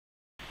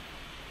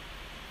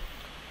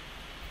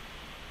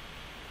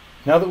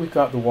Now that we've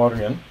got the water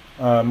in,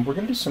 we're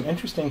going to do some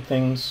interesting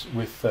things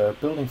with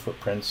building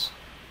footprints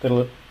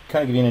that'll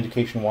kind of give you an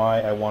indication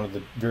why I wanted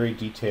the very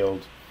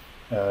detailed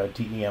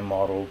DEM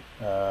model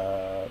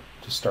to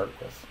start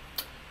with.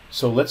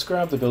 So let's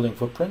grab the building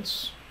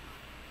footprints.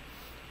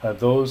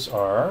 Those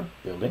are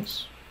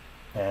buildings,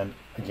 and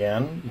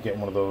again, you get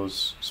one of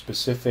those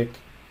specific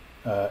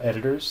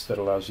editors that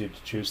allows you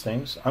to choose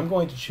things. I'm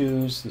going to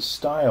choose the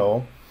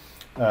style.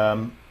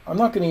 I'm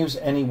not going to use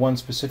any one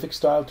specific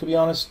style, to be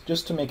honest.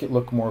 Just to make it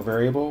look more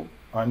variable,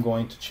 I'm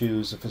going to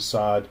choose a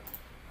facade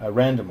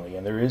randomly,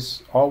 and there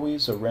is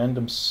always a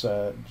random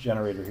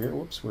generator here.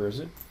 Whoops, where is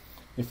it?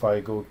 If I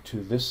go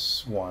to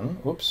this one,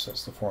 whoops,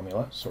 that's the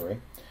formula, sorry.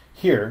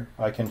 Here,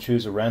 I can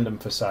choose a random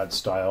facade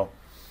style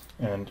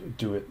and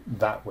do it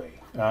that way.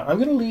 I'm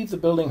going to leave the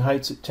building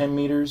heights at 10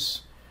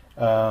 meters.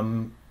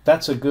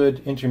 That's a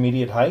good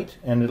intermediate height,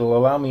 and it'll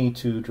allow me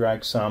to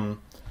drag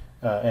some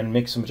and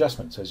make some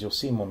adjustments, as you'll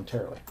see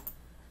momentarily.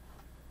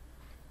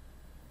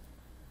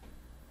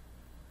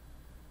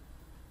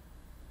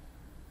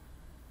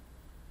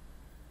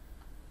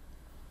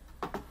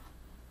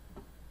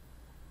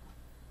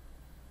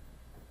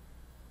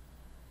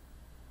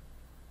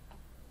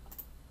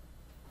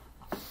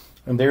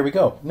 And there we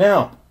go.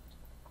 Now,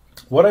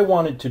 what I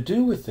wanted to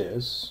do with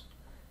this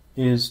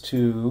is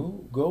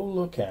to go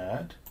look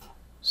at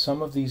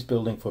some of these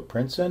building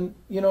footprints. And,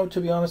 you know,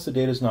 to be honest, the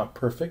data is not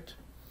perfect.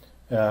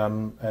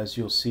 As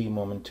you'll see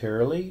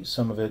momentarily,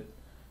 some of it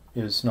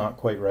is not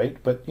quite right.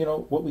 But, you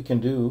know, what we can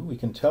do, we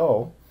can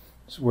tell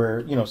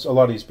where, you know, a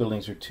lot of these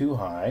buildings are too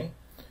high,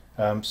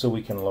 so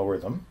we can lower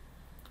them.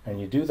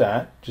 And you do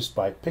that just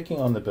by picking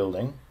on the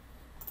building,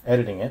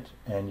 editing it,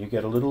 and you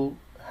get a little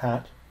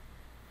hat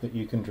that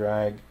you can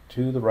drag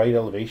to the right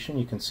elevation.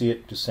 You can see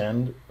it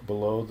descend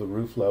below the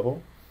roof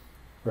level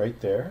right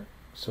there.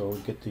 So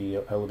get the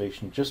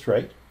elevation just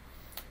right.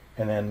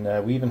 And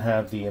then we even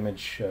have the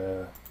image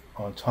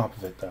on top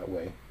of it that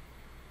way,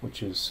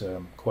 which is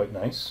quite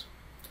nice.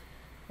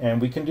 And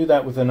we can do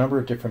that with a number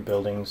of different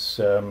buildings.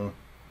 You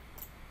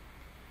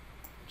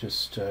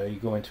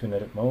go into an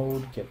edit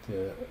mode, get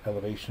the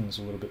elevations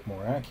a little bit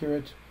more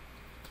accurate,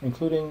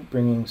 including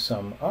bringing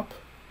some up.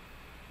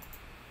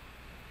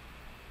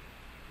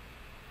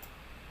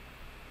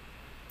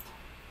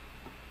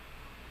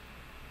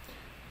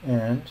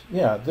 And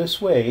yeah,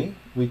 this way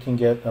we can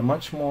get a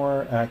much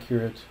more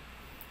accurate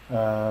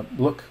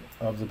look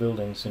of the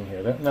buildings in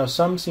here. Now,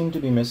 some seem to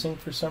be missing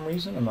for some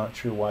reason. I'm not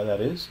sure why that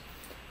is.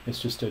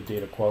 It's just a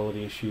data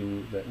quality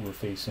issue that we're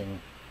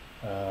facing.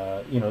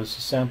 You know, this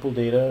is sample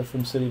data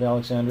from City of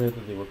Alexandria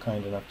that they were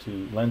kind enough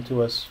to lend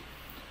to us.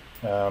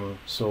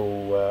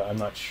 So I'm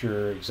not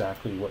sure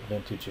exactly what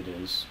vintage it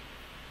is,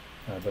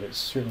 but it's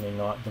certainly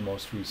not the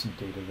most recent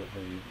data that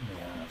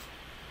they have.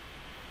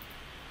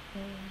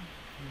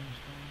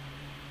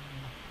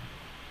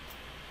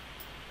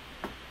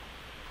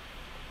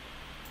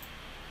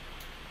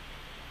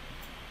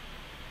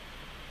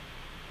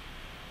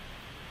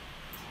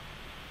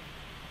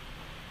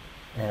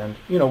 And,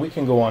 you know, we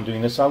can go on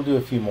doing this. I'll do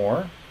a few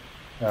more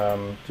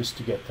just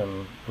to get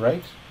them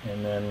right,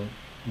 and then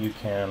you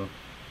can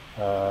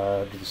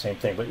do the same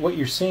thing. But what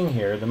you're seeing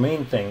here, the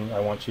main thing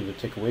I want you to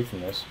take away from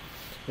this,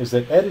 is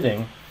that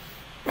editing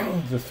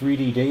the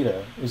 3D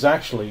data is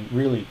actually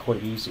really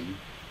quite easy.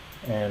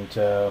 And,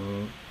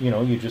 you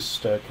know, you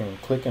just can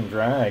click and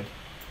drag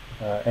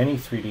any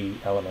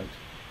 3D element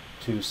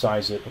to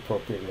size it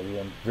appropriately,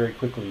 and very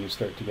quickly you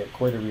start to get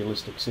quite a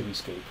realistic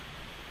cityscape.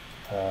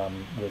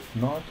 With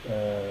not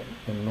an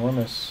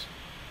enormous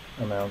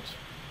amount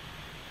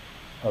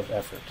of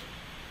effort.